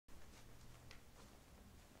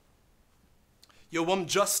Yo, I'm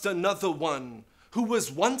just another one who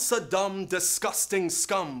was once a dumb, disgusting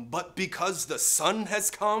scum, but because the sun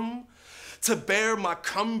has come to bear my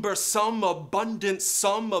cumbersome, abundant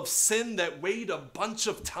sum of sin that weighed a bunch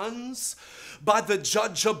of tons, by the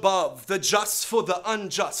judge above, the just for the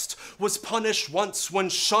unjust, was punished once when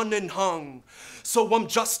shunned and hung. So I'm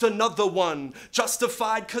just another one,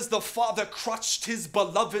 justified 'cause the Father crushed his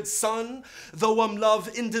beloved Son. Though I'm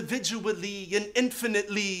loved individually and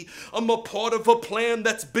infinitely, I'm a part of a plan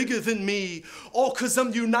that's bigger than me. All 'cause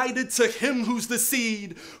I'm united to him who's the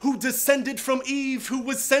seed, who descended from Eve, who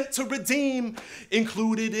was sent to redeem.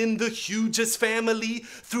 Included in the hugest family,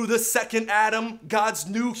 through the second Adam, God's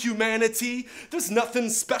new humanity. There's nothing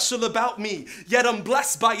special about me, yet I'm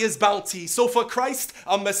blessed by his bounty. So for Christ,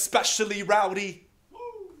 I'm especially rowdy.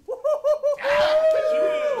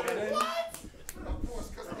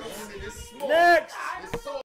 Next!